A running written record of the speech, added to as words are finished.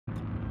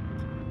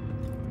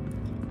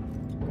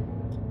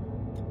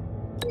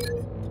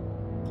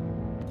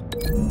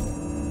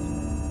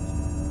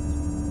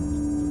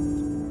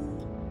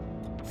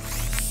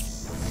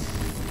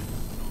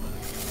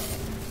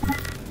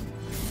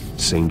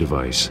Same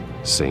device,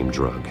 same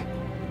drug.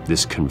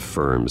 This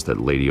confirms that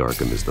Lady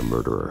Arkham is the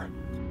murderer.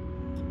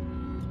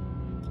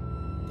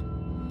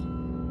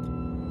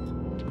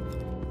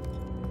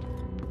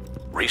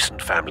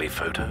 Recent family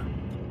photo?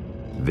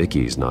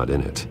 Vicky's not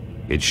in it.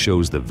 It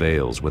shows the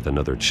Vales with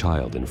another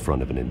child in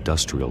front of an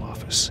industrial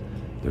office.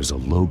 There's a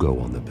logo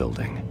on the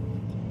building.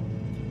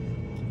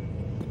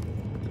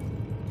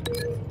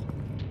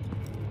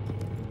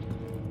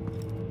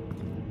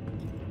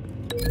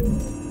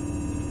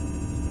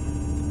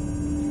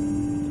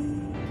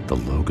 The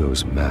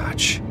logos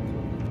match.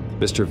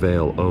 Mr.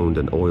 Vale owned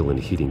an oil and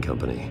heating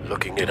company.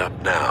 Looking it up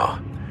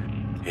now.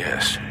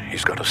 Yes,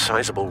 he's got a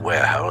sizable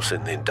warehouse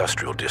in the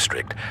industrial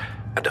district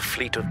and a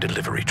fleet of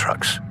delivery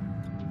trucks.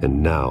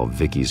 And now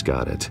Vicky's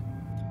got it.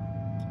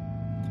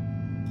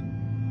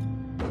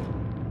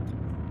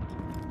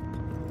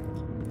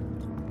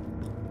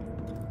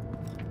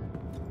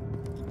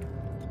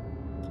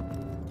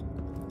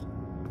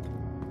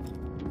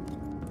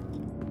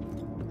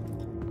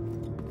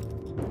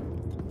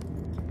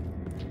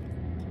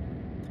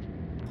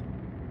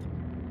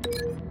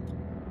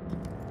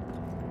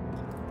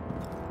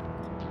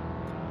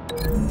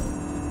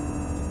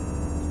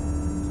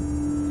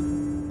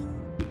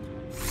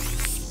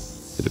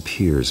 It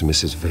appears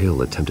Mrs.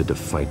 Vale attempted to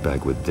fight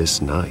back with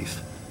this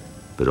knife,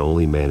 but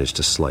only managed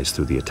to slice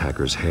through the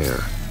attacker's hair.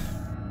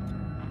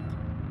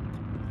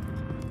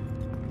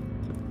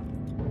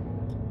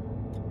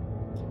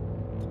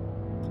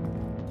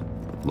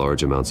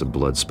 Large amounts of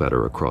blood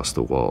spatter across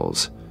the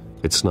walls.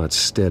 It's not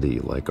steady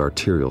like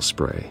arterial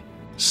spray.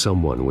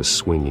 Someone was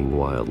swinging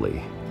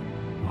wildly.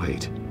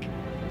 Wait,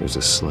 there's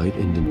a slight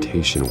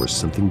indentation where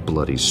something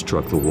bloody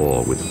struck the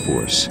wall with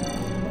force.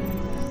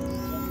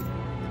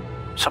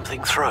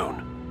 Something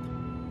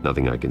thrown?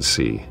 Nothing I can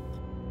see.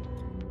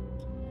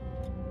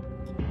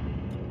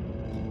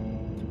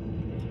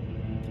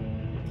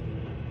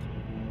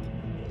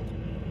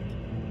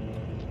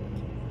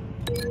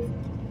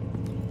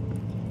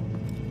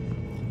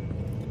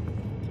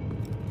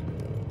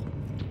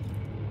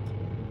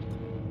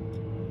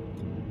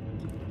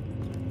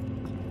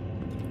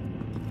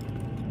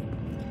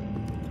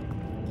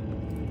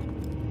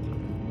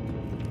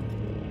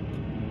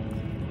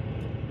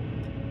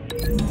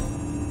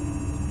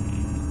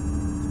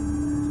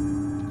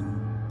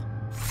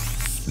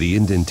 The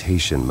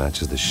indentation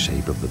matches the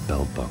shape of the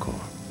belt buckle.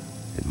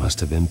 It must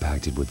have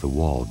impacted with the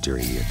wall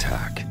during the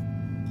attack.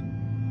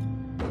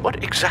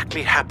 What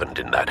exactly happened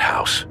in that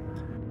house?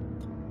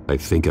 I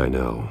think I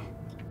know.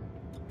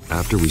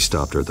 After we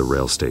stopped her at the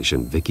rail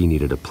station, Vicky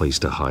needed a place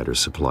to hide her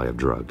supply of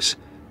drugs.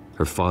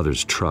 Her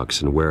father's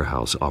trucks and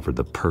warehouse offered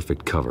the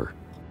perfect cover.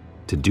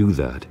 To do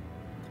that,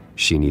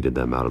 she needed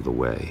them out of the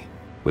way,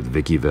 with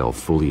Vicky Vale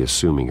fully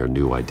assuming her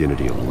new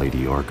identity of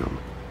Lady Arkham.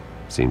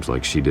 Seems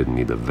like she didn't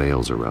need the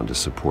Vales around to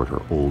support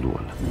her old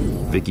one.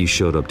 Vicky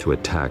showed up to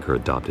attack her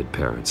adopted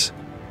parents,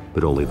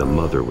 but only the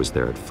mother was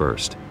there at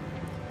first.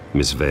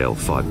 Miss Vale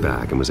fought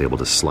back and was able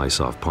to slice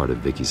off part of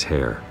Vicky's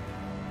hair.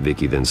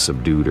 Vicky then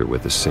subdued her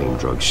with the same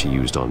drug she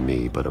used on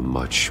me, but a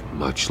much,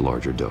 much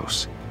larger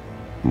dose.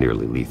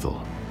 Nearly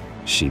lethal.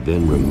 She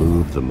then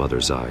removed the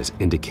mother's eyes,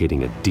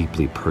 indicating a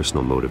deeply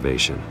personal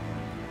motivation.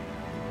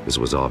 This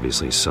was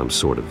obviously some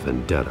sort of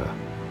vendetta.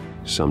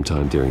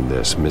 Sometime during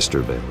this, Mr.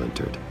 Vale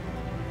entered.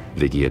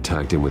 Vicky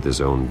attacked him with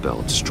his own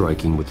belt,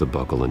 striking with the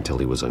buckle until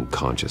he was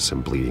unconscious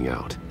and bleeding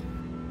out.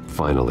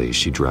 Finally,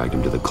 she dragged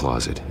him to the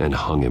closet and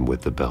hung him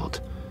with the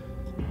belt.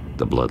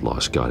 The blood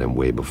loss got him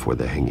way before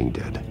the hanging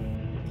did.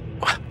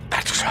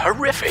 That's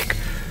horrific.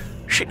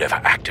 She never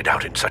acted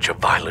out in such a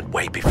violent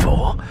way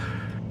before.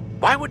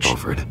 Why would she—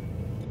 Alfred,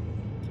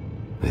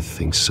 I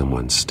think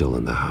someone's still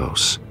in the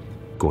house.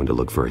 Going to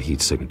look for a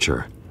heat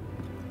signature.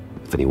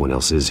 If anyone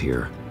else is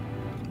here,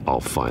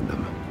 I'll find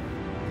them.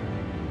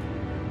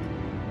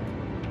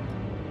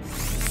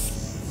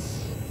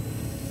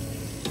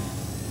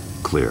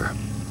 Clear.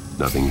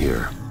 Nothing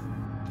here.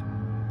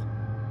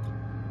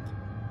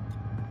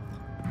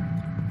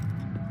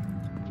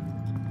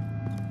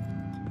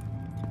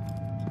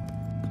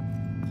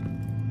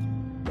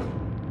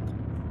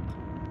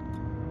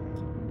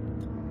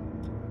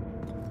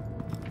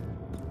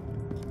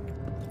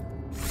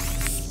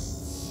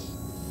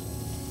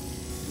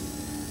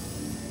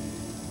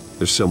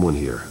 There's someone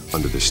here,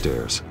 under the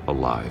stairs,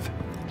 alive.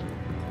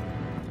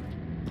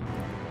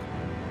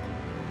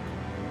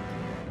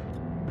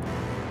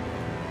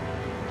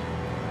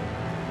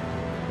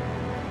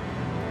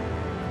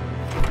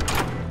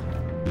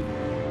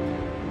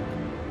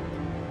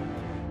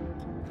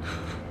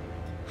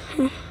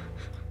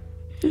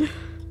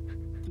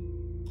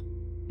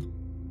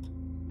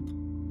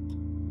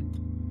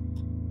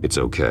 It's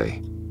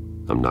okay.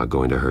 I'm not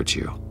going to hurt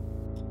you.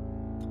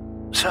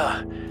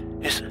 Sir,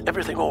 is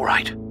everything all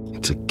right?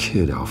 It's a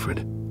kid, Alfred.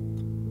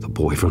 The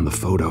boy from the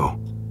photo.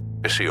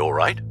 Is he all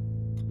right?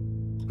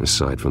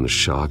 Aside from the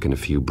shock and a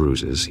few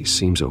bruises, he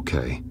seems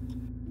okay.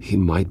 He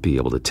might be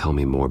able to tell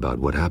me more about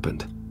what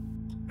happened.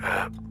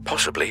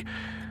 Possibly.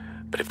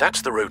 But if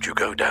that's the road you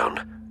go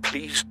down,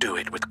 please do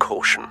it with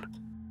caution.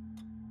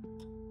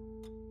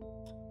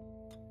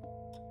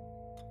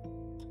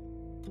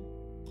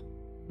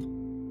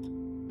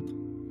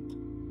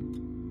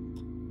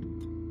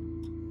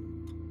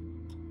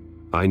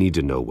 I need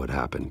to know what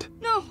happened.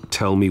 No!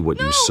 Tell me what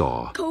No! you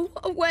saw. Go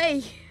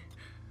away!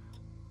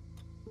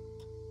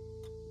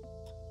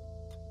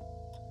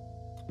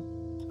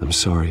 I'm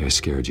sorry I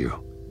scared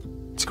you.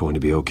 It's going to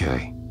be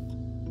okay.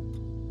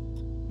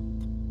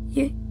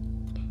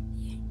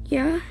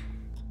 Yeah?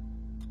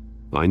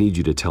 I need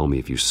you to tell me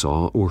if you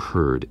saw or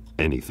heard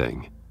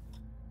anything.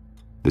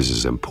 This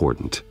is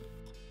important.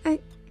 I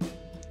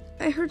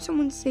heard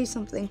someone say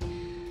something.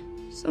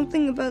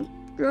 Something about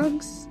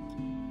drugs,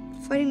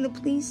 fighting the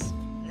police.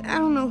 I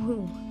don't know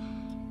who.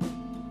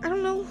 I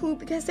don't know who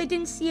because I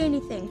didn't see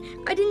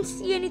anything. I didn't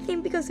see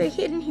anything because I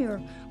hid in here.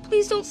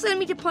 Please don't send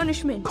me to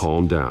punishment.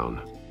 Calm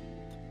down.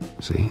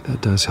 See,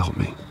 that does help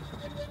me.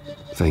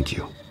 Thank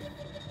you.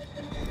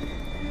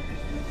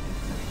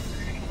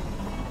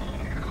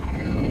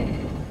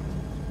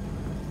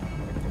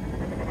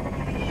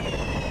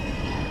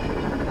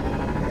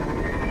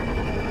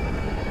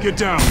 Get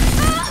down!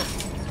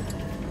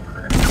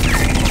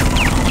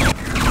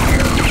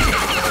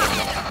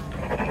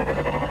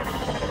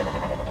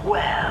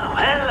 Well,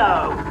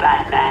 hello,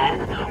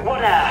 Batman.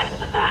 What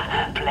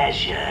a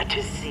pleasure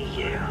to see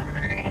you.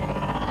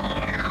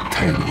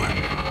 Penguin.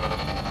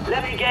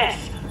 Let me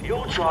guess,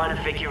 you're trying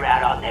to figure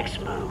out our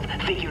next move.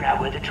 Figure out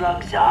where the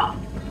drugs are.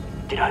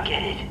 Did I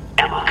get it?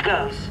 Am I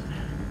close?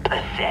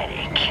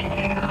 Pathetic.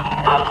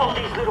 I've got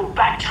these little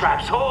bat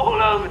traps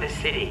all over the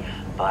city,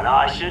 but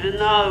I should have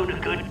known a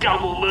good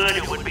double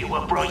murder would be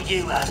what brought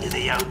you out to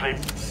the open.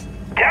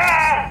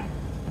 Ah!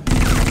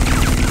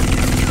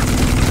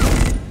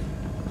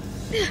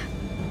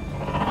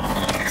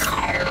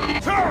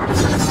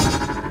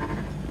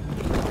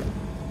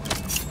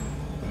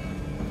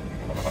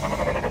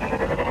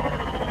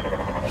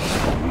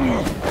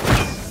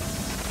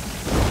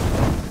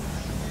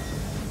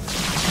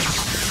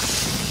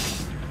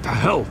 The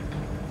hell?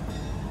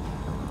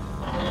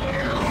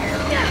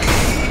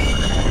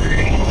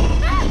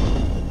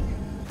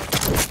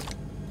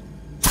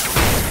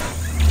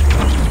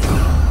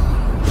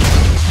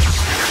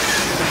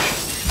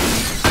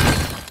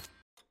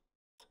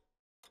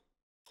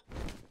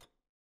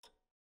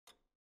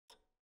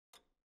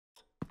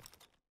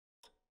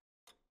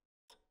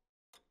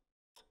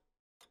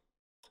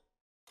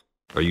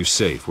 Are you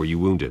safe? Were you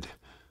wounded?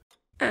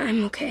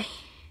 I'm okay.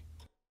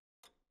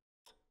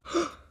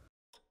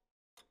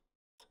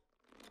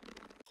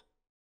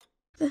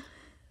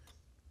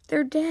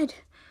 They're dead.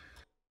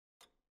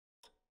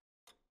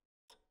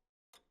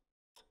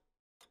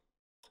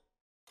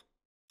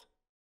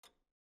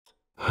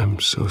 I'm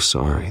so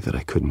sorry that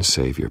I couldn't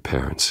save your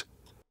parents.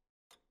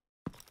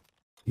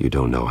 You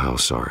don't know how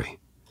sorry.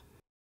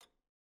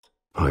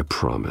 I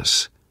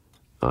promise,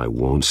 I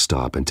won't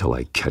stop until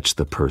I catch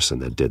the person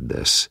that did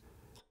this.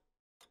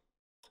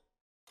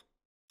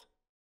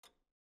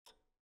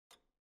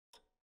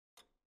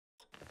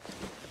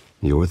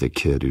 You're the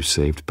kid who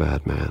saved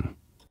Batman.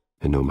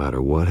 And no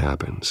matter what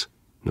happens,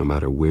 no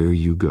matter where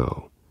you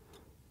go,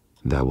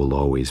 that will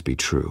always be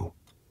true.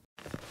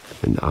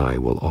 And I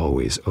will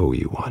always owe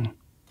you one.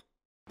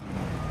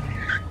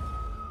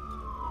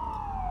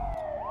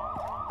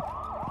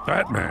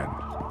 Batman.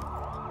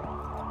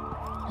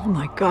 Oh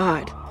my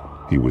God.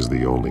 He was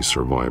the only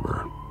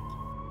survivor.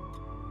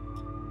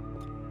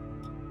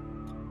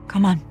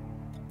 Come on.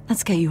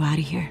 Let's get you out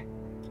of here.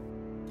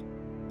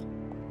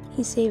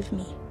 He saved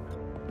me.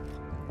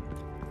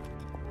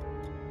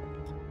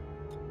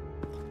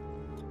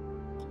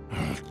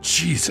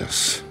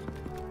 Jesus.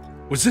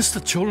 Was this the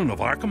children of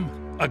Arkham?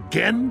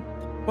 Again?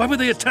 Why would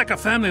they attack a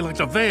family like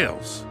the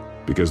Vales?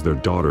 Because their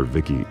daughter,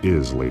 Vicky,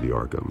 is Lady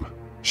Arkham.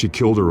 She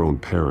killed her own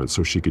parents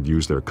so she could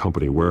use their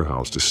company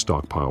warehouse to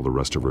stockpile the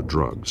rest of her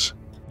drugs.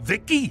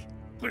 Vicky?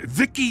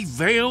 Vicky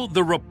Vale,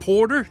 the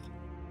reporter?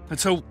 And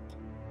so,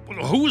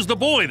 who was the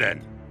boy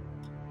then?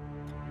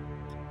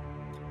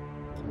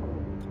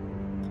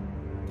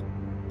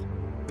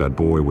 That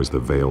boy was the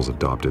Vale's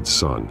adopted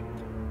son.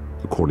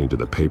 According to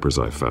the papers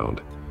I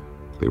found,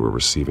 they were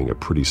receiving a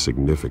pretty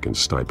significant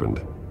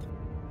stipend.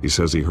 He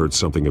says he heard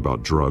something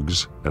about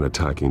drugs and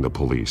attacking the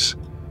police.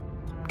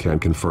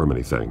 Can't confirm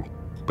anything,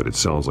 but it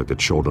sounds like the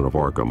children of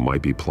Arkham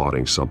might be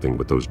plotting something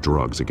with those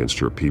drugs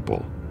against your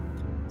people.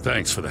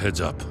 Thanks for the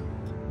heads up.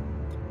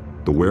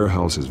 The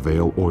warehouse is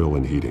Vale Oil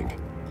and Heating.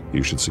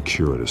 You should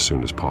secure it as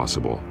soon as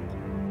possible.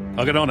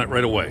 I'll get on it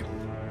right away.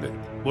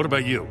 What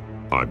about you?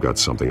 I've got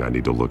something I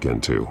need to look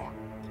into.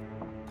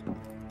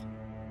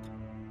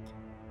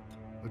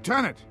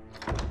 Lieutenant,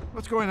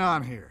 what's going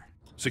on here?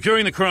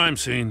 Securing the crime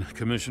scene,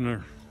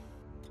 Commissioner.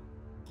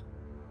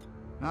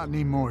 Not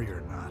anymore,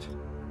 you're not.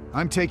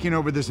 I'm taking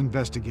over this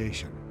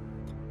investigation.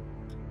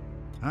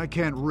 I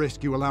can't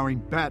risk you allowing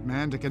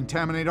Batman to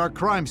contaminate our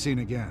crime scene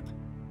again.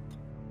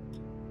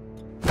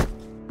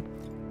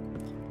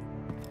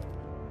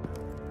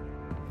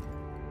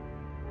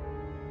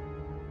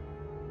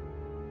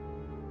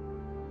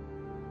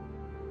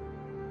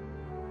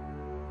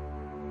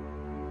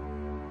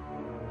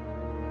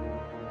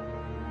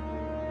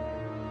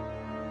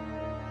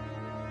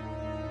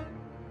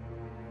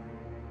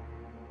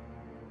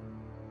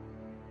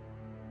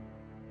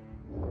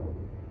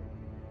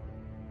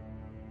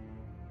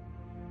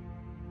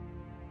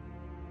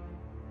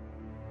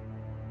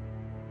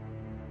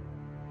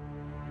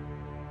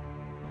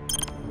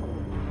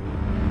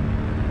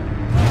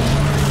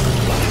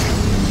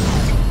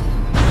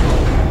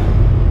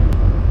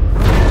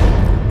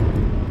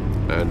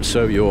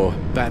 So your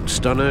bat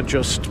stunner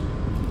just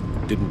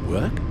didn't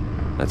work?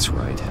 That's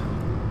right.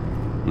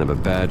 I have a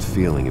bad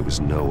feeling it was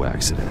no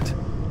accident.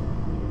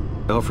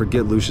 Alfred,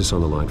 get Lucius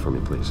on the line for me,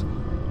 please.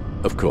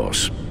 Of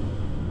course.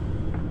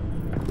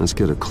 Let's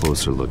get a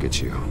closer look at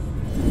you.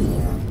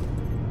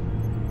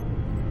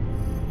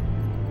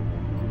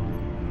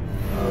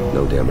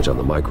 No damage on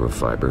the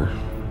microfiber.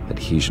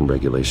 Adhesion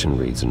regulation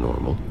reads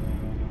normal.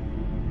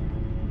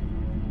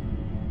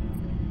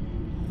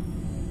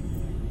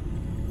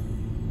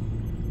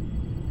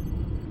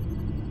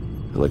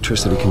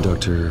 Electricity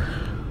conductor,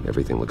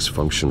 everything looks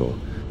functional.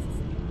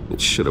 It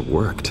should have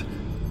worked.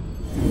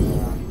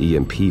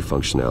 EMP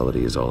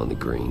functionality is all in the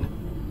green.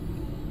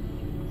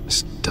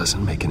 This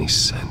doesn't make any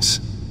sense.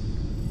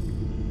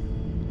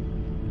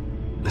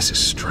 This is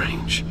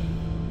strange.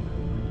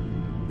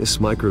 This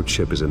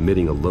microchip is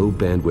emitting a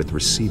low-bandwidth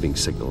receiving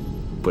signal,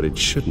 but it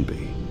shouldn't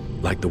be.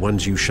 Like the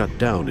ones you shut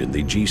down in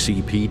the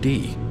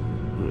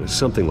GCPD.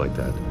 Something like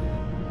that.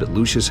 But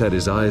Lucius had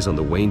his eyes on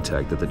the Wayne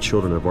tech that the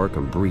Children of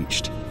Arkham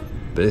breached.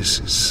 This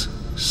is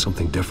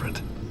something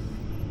different.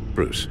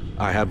 Bruce,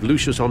 I have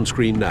Lucius on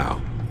screen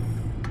now.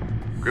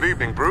 Good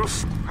evening,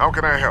 Bruce. How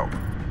can I help?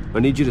 I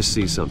need you to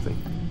see something.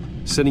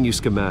 Sending you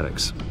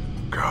schematics.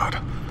 God,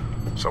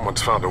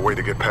 someone's found a way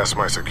to get past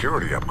my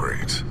security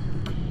upgrades.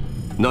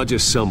 Not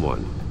just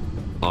someone.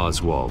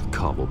 Oswald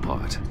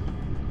Cobblepot.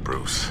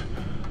 Bruce,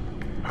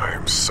 I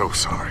am so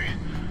sorry.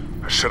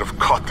 I should have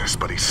caught this,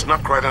 but he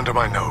snuck right under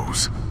my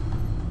nose.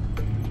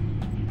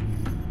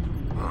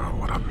 Oh,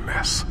 what a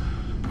mess.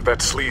 That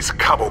sleaze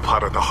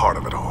Cobblepot at the heart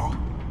of it all.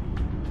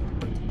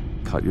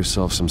 Cut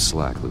yourself some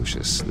slack,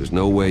 Lucius. There's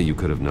no way you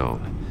could have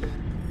known.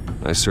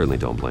 I certainly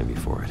don't blame you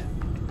for it.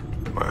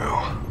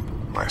 Well,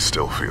 I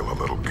still feel a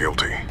little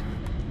guilty.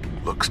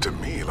 Looks to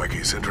me like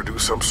he's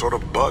introduced some sort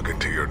of bug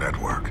into your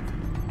network.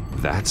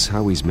 That's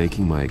how he's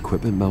making my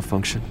equipment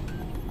malfunction?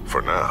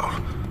 For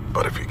now.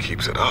 But if he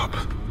keeps it up,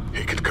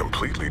 he could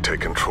completely take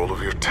control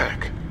of your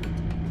tech.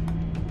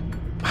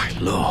 My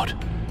lord,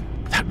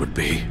 that would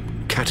be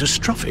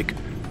catastrophic.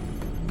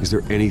 Is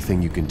there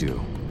anything you can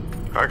do?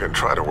 I can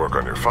try to work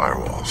on your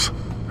firewalls.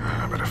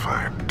 But if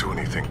I do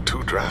anything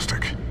too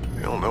drastic,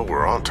 he'll know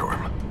we're onto him.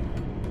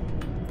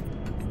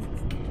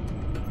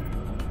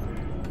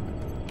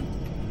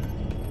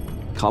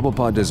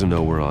 Cobblepot doesn't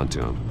know we're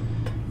onto him.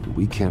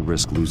 We can't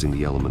risk losing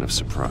the element of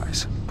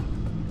surprise.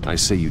 I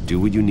say you do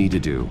what you need to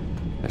do,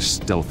 as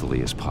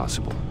stealthily as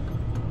possible.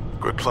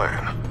 Good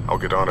plan. I'll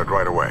get on it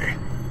right away.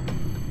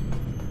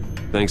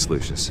 Thanks,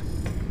 Lucius.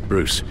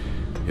 Bruce,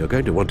 you're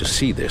going to want to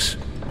see this.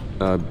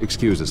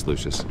 Excuse us,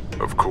 Lucius.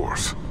 Of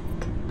course.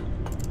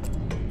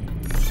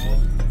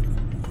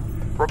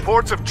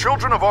 Reports of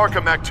Children of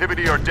Arkham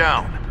activity are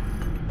down.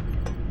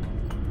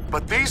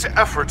 But these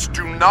efforts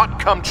do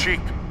not come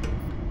cheap.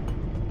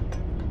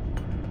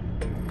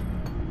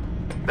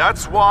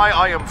 That's why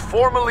I am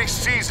formally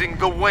seizing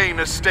the Wayne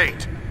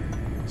estate,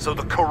 so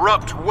the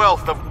corrupt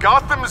wealth of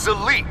Gotham's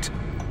elite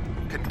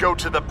can go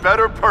to the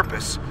better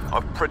purpose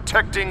of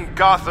protecting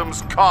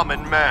Gotham's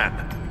common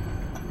man.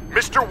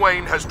 Mr.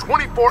 Wayne has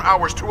 24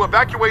 hours to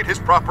evacuate his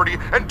property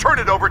and turn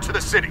it over to the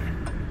city,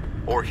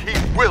 or he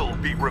will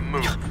be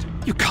removed.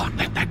 You can't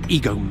let that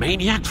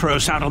egomaniac throw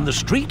us out on the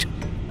street.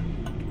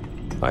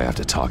 I have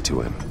to talk to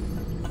him.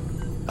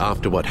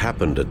 After what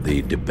happened at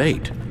the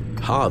debate,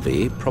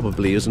 Harvey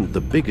probably isn't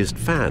the biggest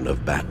fan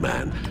of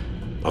Batman.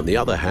 On the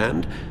other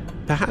hand,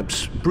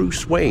 perhaps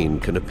Bruce Wayne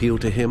can appeal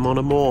to him on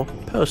a more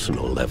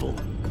personal level.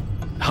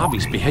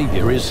 Harvey's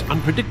behavior is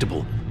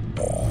unpredictable,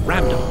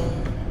 random.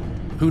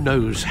 Who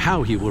knows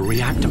how he will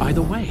react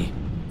either way?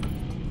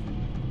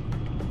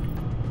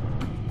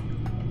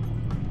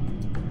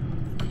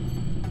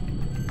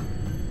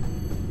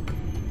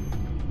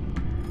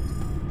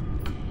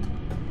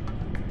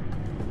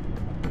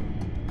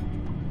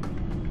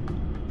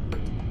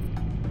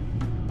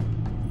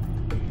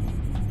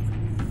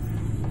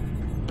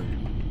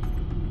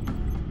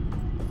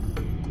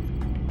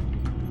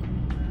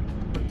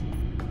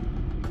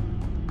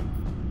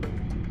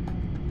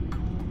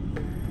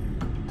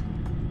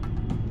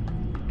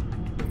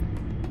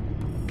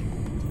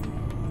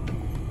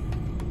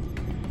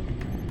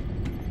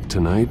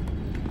 Tonight,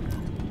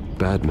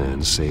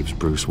 Batman saves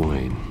Bruce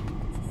Wayne.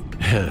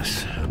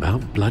 Yes,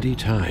 about bloody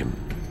time.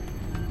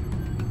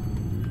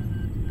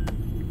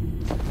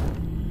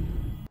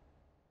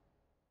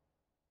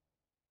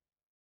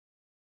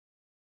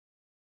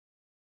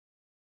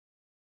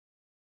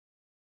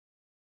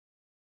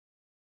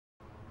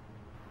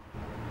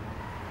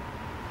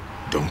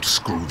 Don't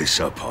screw this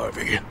up,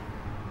 Harvey.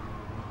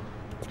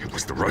 It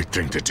was the right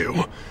thing to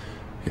do.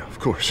 Yeah, of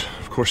course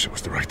it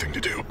was the right thing to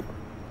do.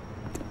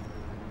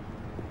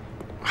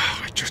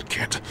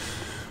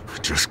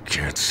 I just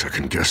can't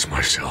second-guess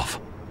myself.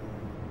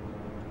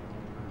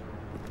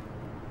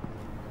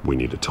 We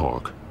need to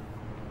talk.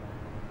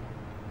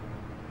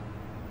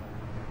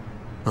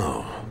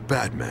 Oh,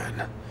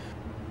 Batman.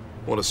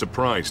 What a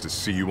surprise to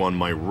see you on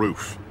my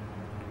roof.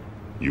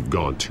 You've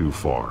gone too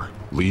far.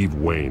 Leave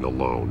Wayne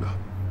alone.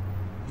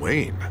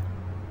 Wayne?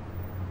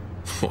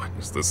 What,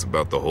 is this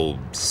about the whole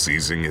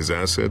seizing his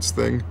assets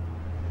thing?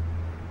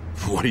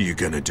 What are you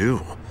gonna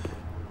do?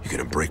 You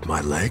gonna break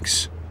my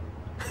legs?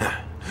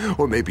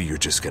 Or maybe you're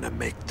just gonna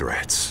make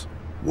threats.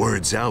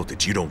 Words out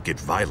that you don't get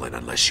violent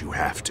unless you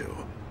have to.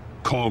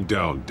 Calm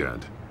down,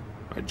 Dent.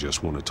 I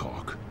just want to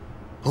talk.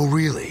 Oh,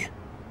 really?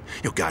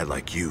 A guy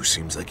like you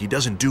seems like he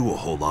doesn't do a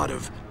whole lot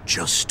of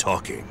just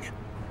talking.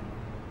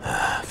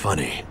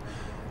 Funny.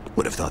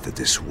 Would have thought that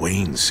this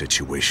Wayne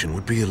situation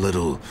would be a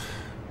little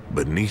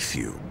beneath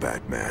you,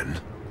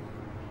 Batman.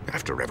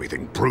 After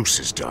everything Bruce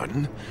has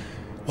done,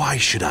 why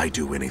should I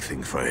do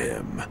anything for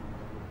him?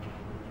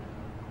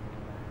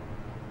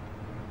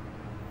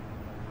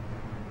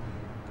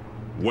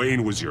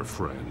 Wayne was your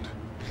friend.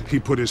 He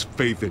put his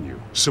faith in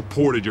you,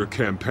 supported your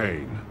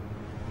campaign.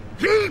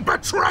 He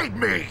betrayed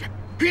me!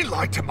 He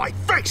lied to my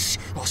face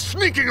while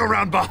sneaking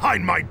around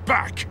behind my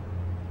back!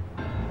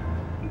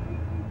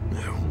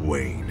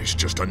 Wayne is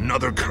just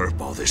another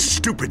curveball this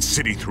stupid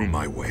city threw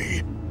my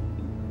way.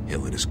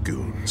 Hill and his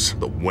goons,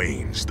 the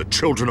Waynes, the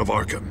children of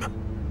Arkham.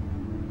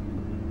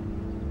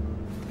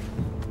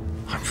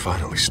 I'm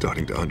finally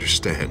starting to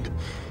understand,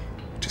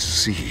 to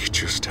see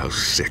just how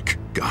sick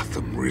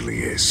Gotham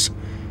really is.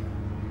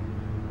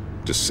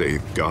 To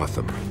save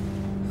Gotham,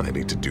 I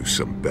need to do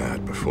some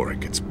bad before it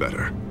gets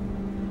better.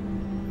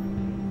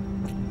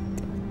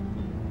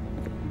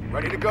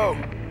 Ready to go.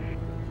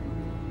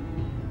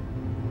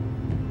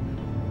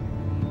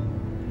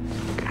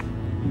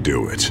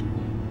 Do it.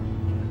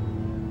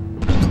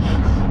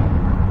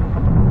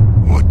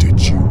 What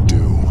did you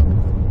do?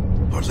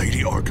 Our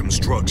Lady Arkham's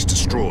drugs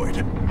destroyed.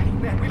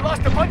 Man, we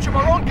lost a bunch of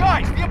our own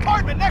guys. The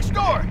apartment next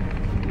door.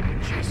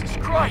 Jesus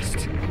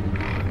Christ.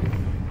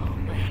 Oh,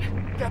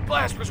 man. That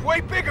blast was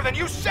way bigger than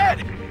you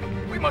said.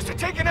 We must have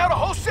taken out a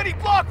whole city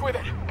block with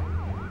it.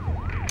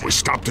 We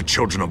stopped the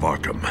children of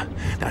Arkham.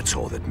 That's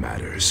all that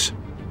matters.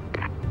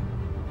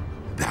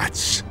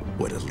 That's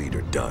what a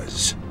leader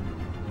does.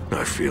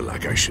 I feel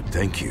like I should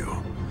thank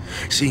you,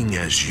 seeing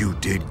as you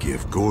did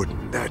give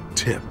Gordon that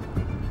tip.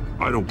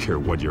 I don't care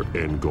what your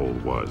end goal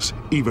was.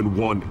 Even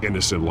one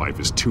innocent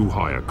life is too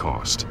high a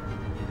cost.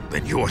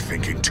 Then you're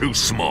thinking too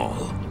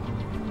small.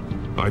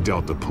 I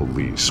doubt the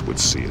police would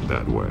see it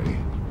that way.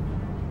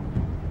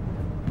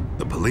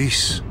 The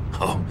police?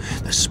 Oh,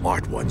 the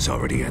smart ones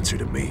already answer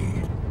to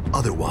me.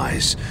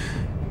 Otherwise,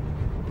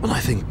 well, I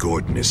think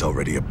Gordon is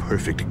already a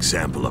perfect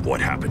example of what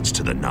happens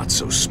to the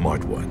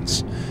not-so-smart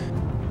ones.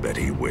 Bet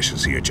he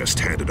wishes he had just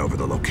handed over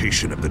the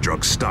location of the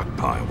drug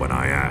stockpile when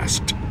I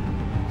asked.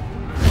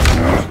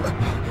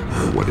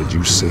 What did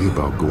you say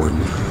about Gordon?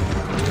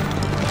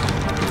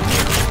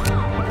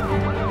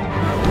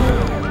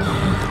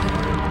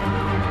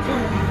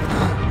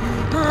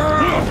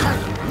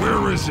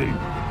 Where is he?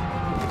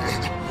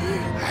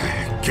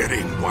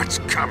 Getting what's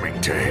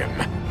coming to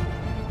him.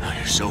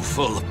 You're so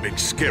full of big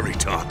scary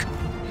talk.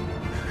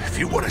 If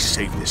you want to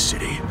save this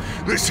city,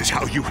 this is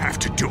how you have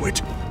to do it.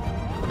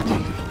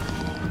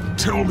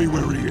 Tell me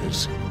where he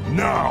is.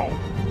 Now!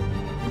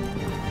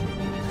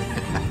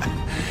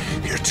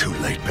 You're too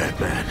late,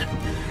 Batman.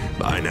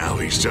 By now,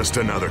 he's just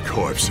another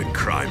corpse in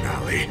Crime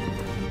Alley.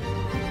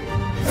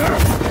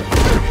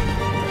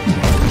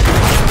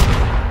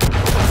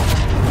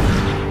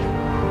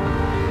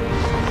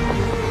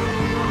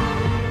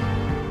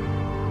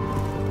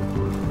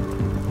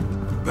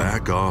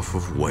 Back off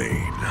of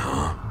Wayne,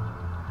 huh?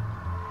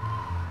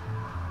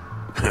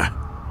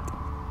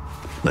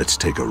 Let's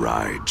take a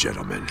ride,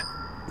 gentlemen.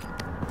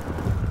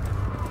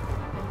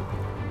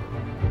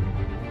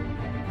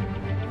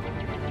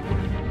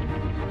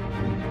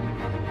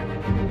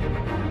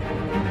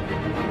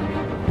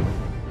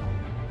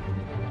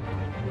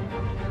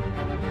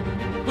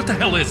 What the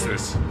hell is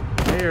this?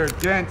 Mayor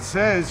Dent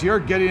says you're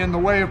getting in the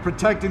way of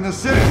protecting the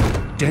city.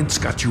 Dent's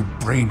got you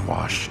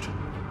brainwashed.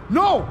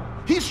 No!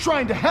 He's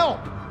trying to help!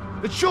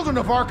 The children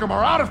of Arkham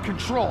are out of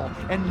control,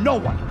 and no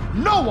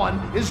one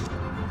is...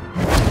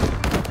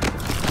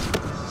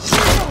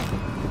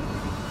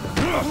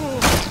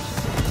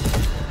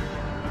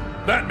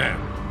 Batman!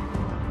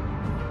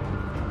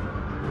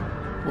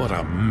 What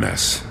a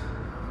mess.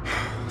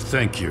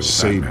 Thank you,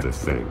 Save Batman. the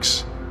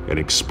thanks, and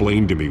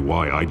explain to me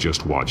why I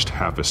just watched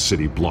half a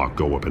city block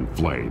go up in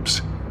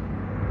flames.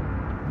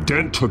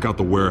 Dent took out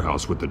the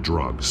warehouse with the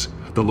drugs,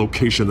 the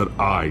location that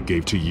I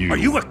gave to you. Are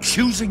you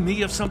accusing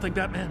me of something,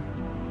 Batman?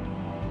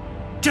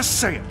 Just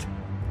say it.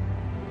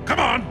 Come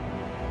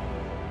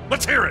on!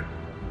 Let's hear it!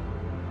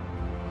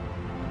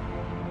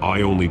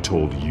 I only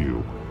told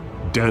you.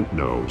 Dent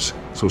knows,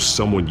 so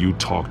someone you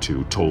talked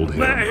to told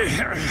him.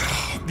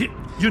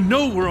 You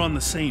know we're on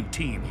the same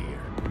team here.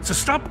 So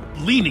stop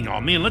leaning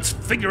on me and let's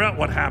figure out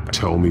what happened.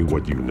 Tell me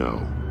what you know.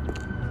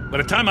 By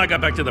the time I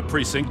got back to the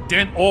precinct,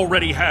 Dent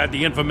already had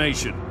the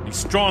information. He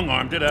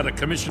strong-armed it out of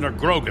Commissioner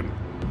Grogan.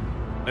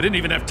 I didn't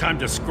even have time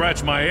to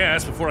scratch my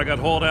ass before I got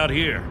hauled out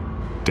here.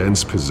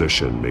 Dent's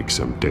position makes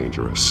him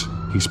dangerous.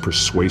 He's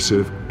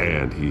persuasive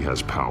and he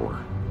has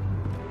power.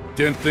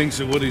 Dent thinks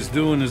that what he's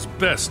doing is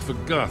best for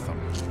Gotham.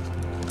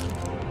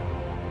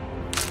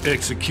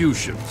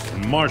 Executions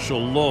and martial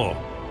law.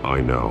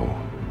 I know.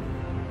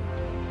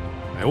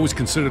 I always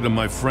considered him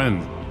my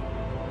friend,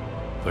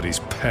 but he's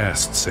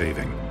past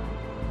saving.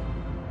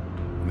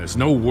 And there's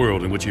no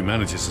world in which he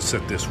manages to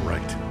set this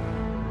right.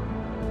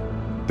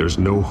 There's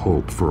no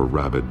hope for a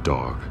rabid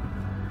dog.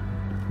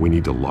 We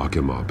need to lock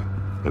him up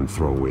and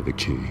throw away the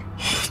key.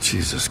 Oh,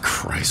 Jesus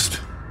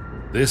Christ.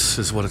 This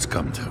is what it's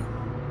come to.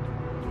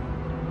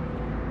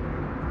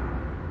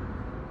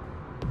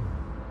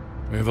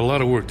 We have a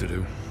lot of work to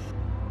do.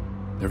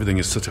 Everything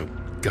is such a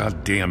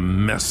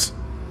goddamn mess.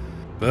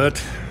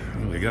 But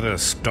we gotta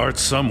start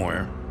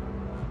somewhere.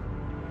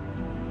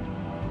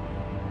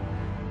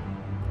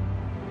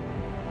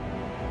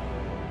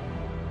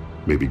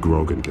 Maybe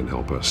Grogan can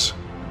help us.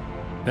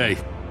 Hey,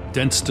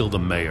 Dent's still the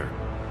mayor.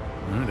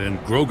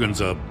 And Grogan's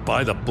a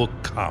by-the-book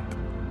cop.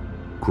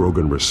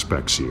 Grogan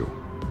respects you.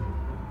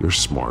 You're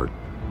smart.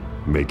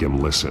 Make him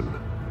listen.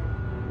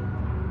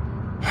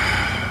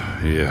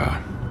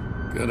 Yeah.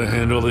 Gotta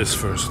handle this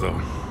first, though.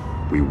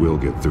 We will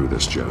get through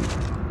this, Jen.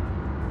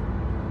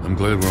 I'm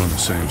glad we're on the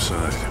same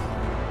side.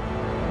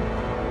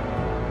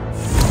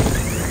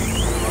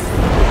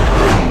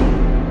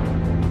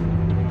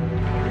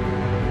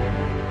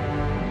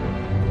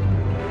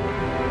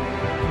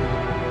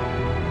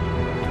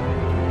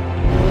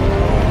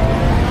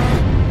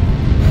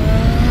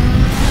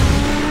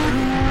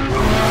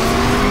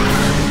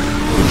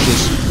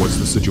 What's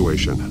the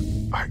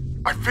situation?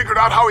 I figured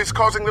out how he's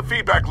causing the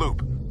feedback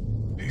loop.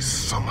 He's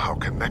somehow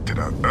connected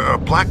a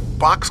black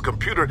box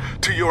computer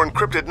to your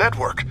encrypted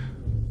network.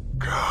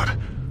 God,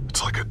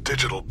 it's like a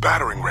digital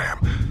battering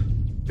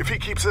ram. If he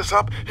keeps this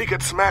up, he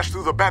could smash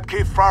through the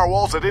Batcave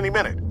firewalls at any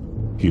minute.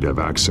 He'd have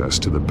access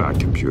to the Bat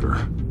computer.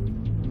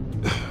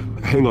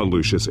 Hang on,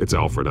 Lucius. It's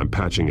Alfred. I'm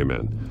patching him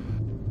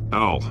in.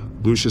 Al,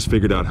 Lucius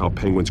figured out how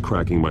Penguin's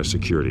cracking my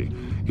security.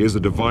 He has a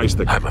device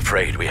that... I'm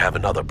afraid we have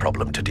another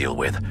problem to deal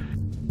with.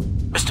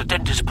 Mr.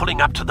 Dent is pulling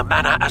up to the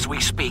manor as we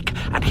speak,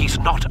 and he's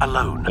not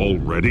alone.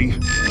 Already?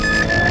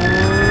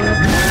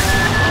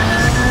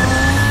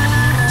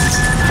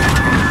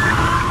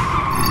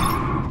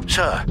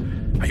 Sir,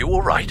 are you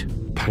all right?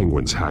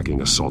 Penguin's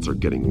hacking assaults are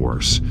getting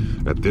worse.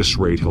 At this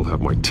rate, he'll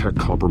have my tech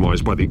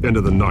compromised by the end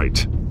of the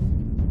night.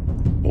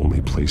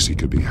 Only place he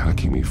could be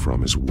hacking me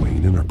from is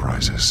Wayne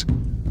Enterprises.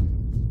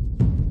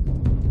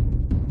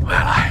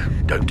 Well, I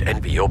don't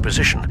envy your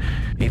position.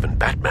 Even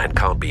Batman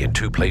can't be in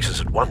two places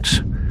at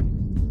once.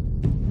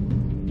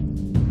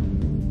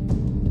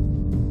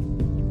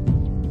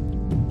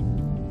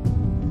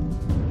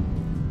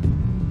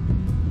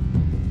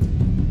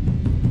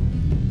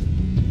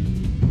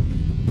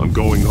 I'm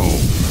going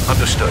home.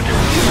 Understood.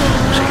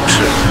 See you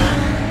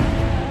soon.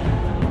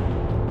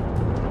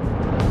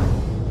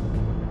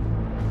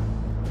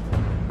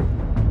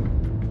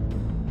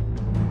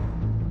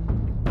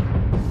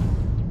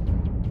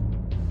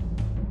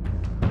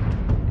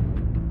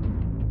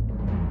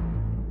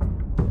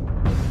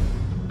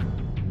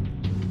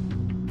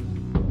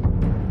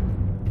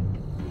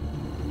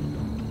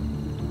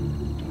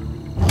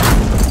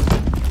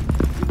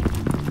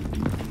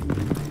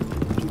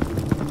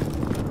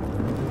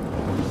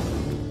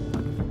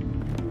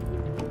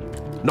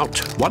 Not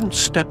one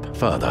step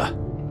further.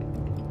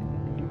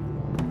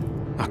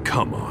 Oh,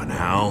 come on,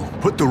 Al.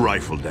 Put the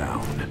rifle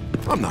down.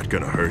 I'm not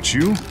gonna hurt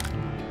you.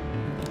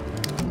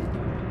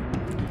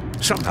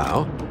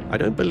 Somehow, I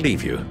don't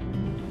believe you.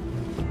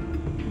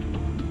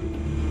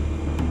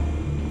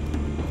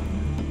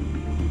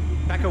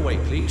 Back away,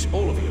 please,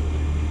 all of you.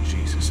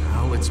 Jesus,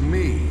 Al, it's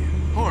me,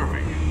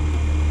 Harvey.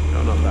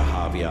 You're not the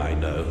Harvey I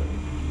know.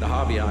 The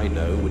Harvey I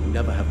know would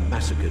never have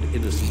massacred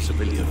innocent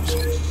civilians.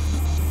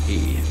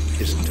 He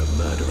isn't a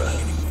murderer.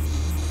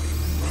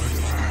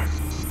 Murderer?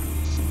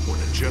 When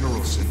a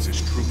general sends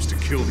his troops to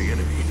kill the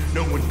enemy,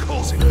 no one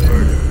calls it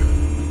murder.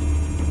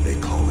 They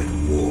call it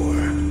war.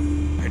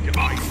 And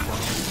I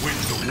want to win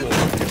the war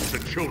against the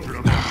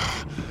children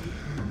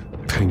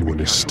of... Penguin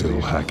is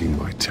still hacking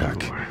my tech.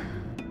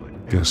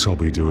 Guess I'll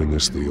be doing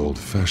this the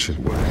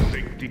old-fashioned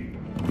way.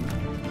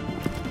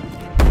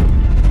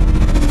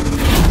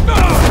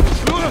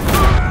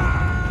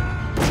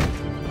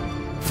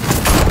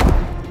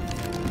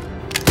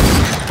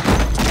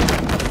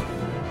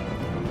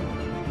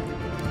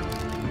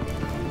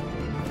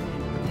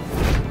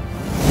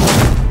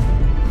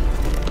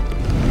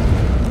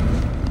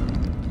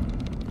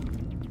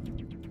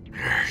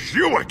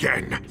 You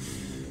again!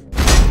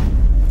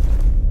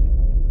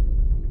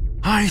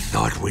 I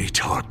thought we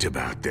talked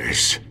about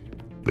this.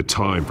 The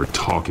time for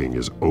talking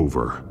is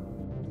over.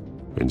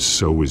 And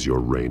so is your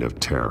reign of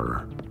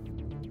terror.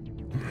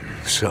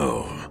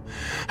 So,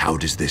 how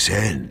does this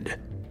end?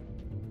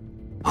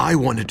 I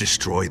want to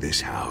destroy this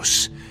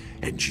house,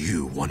 and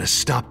you want to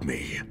stop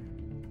me.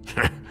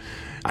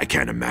 I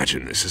can't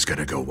imagine this is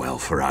gonna go well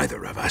for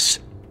either of us.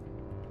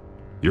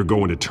 You're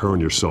going to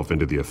turn yourself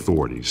into the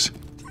authorities.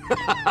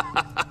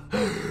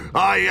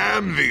 I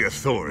am the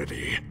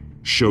authority.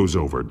 Show's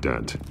over,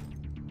 Dent.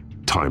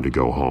 Time to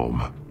go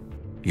home.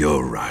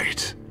 You're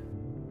right.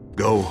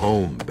 Go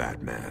home,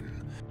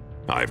 Batman.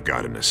 I've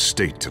got an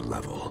estate to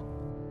level.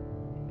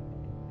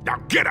 Now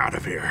get out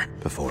of here,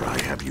 before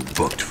I have you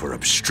booked for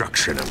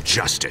obstruction of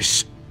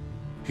justice.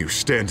 You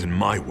stand in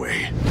my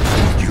way.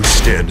 You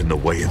stand in the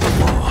way of the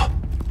law.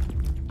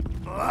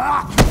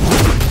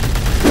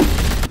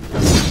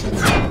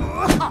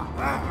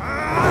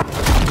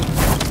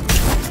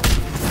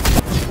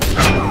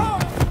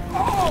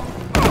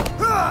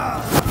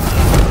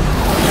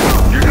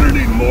 You're gonna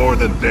need more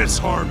than this,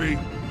 Harvey.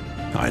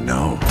 I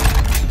know.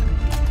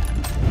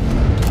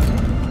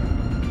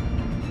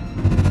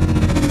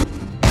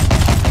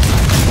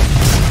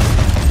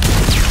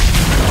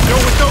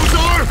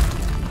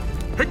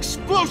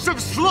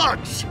 Explosive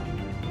slugs!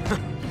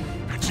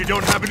 Bet you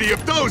don't have any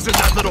of those in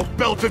that little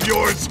belt of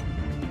yours!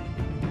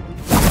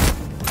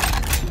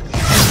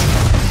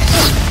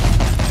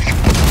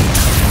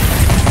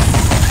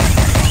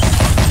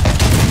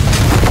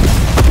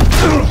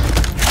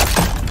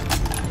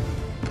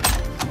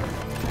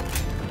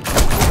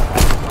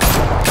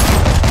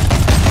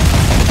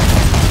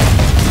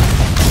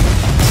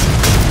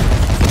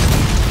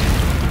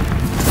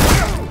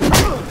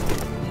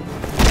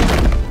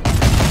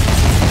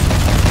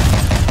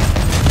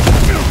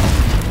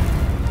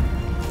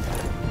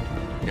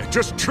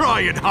 Just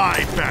try and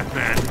hide,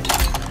 Batman!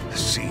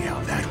 See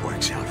how that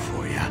works out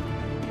for you.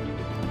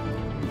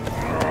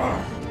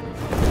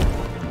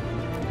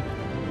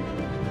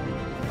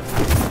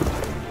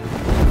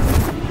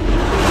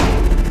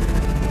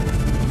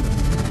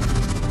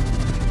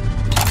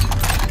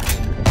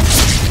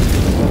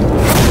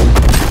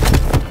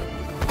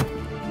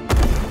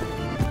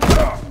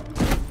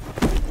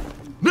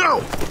 No!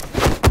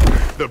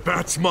 The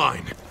bat's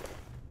mine!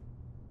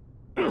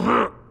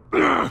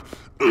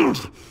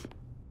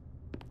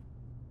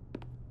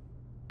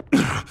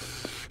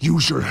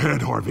 Use your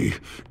head, Harvey.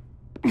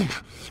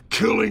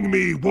 Killing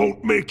me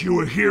won't make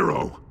you a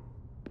hero.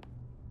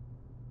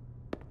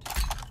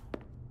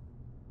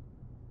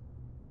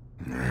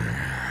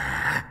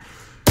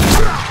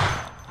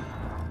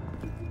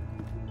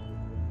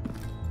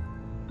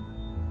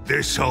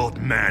 This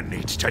old man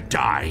needs to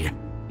die.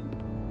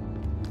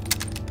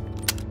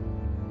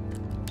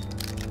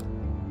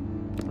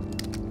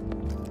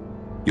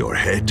 Your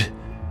head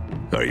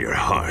or your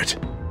heart?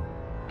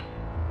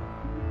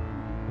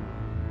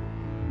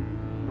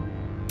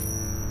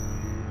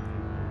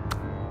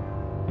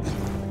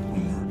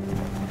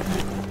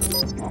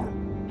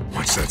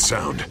 What's that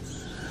sound?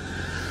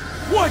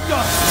 What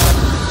the?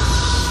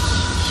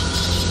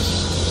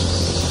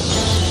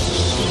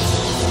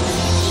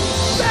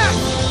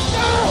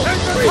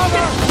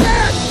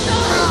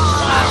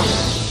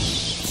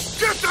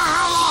 Get the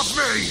hell off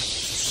me!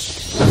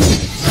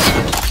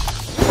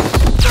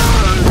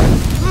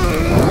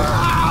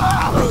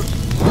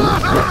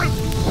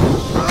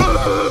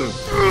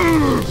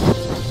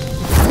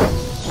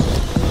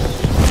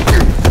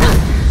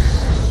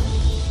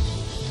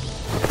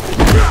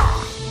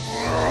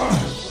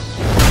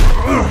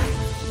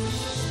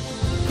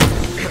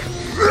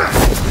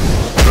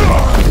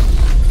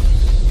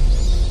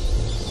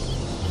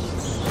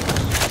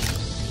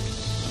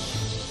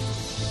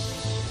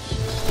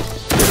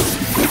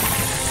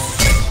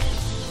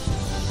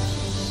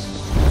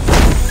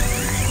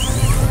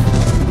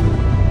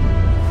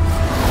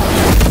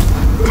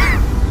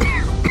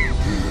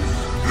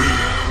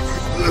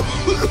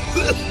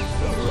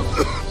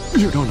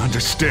 You don't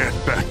understand,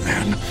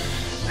 Batman.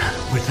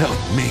 Without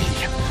me,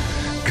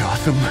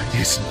 Gotham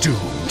is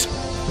doomed.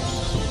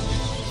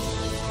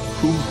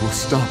 Who will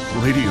stop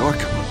Lady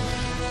Arkham?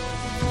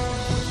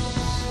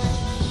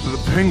 The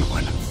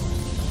Penguin.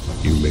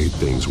 You made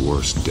things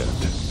worse,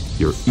 Dent.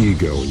 Your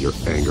ego and your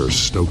anger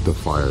stoked the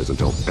fires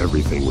until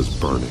everything was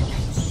burning.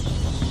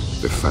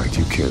 The fact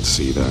you can't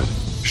see that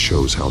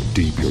shows how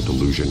deep your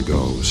delusion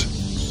goes.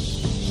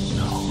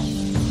 No,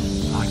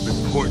 I'm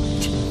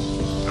important.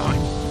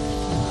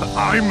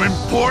 I'm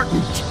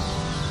important!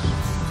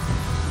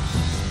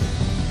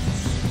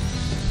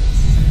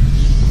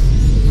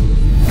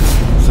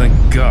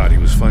 Thank God he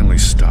was finally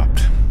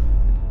stopped.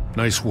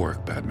 Nice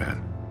work,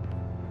 Batman.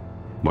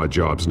 My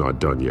job's not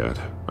done yet.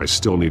 I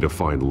still need to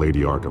find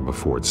Lady Arkham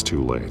before it's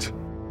too late.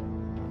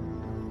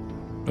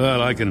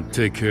 Well, I can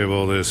take care of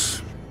all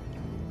this.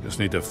 Just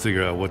need to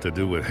figure out what to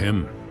do with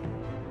him.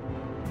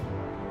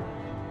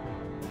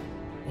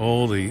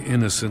 All the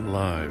innocent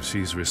lives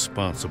he's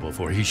responsible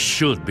for. He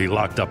should be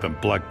locked up in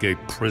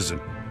Blackgate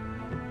Prison.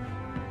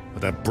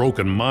 But that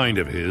broken mind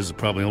of his will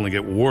probably only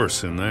get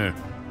worse in there.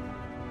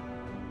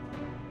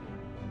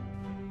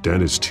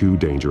 Den is too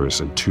dangerous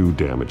and too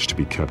damaged to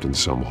be kept in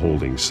some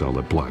holding cell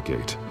at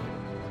Blackgate.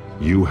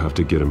 You have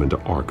to get him into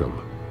Arkham.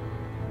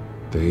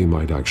 They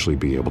might actually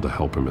be able to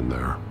help him in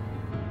there.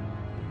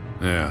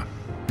 Yeah,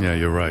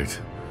 you're right.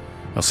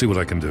 I'll see what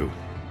I can do.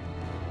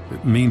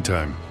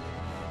 Meantime,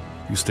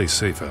 you stay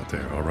safe out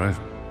there, all right?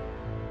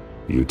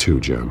 You too,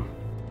 Jim.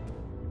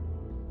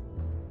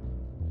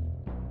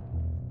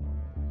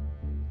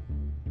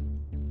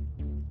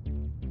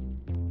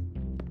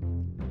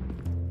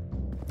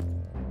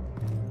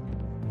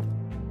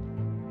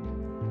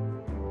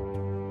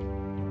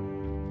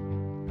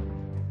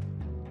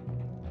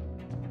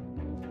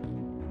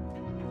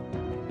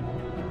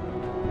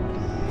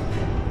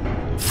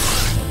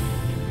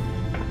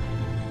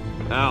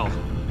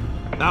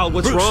 Al,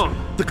 what's Bruce, wrong?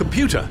 The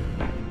computer!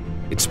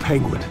 It's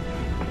Penguin.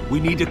 We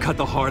need to cut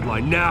the hard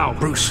line now.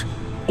 Bruce,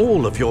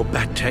 all of your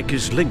bat tech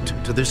is linked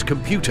to this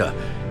computer.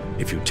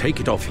 If you take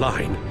it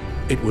offline,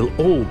 it will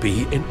all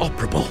be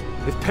inoperable.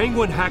 If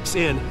Penguin hacks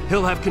in,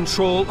 he'll have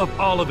control of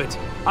all of it.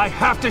 I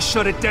have to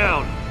shut it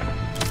down.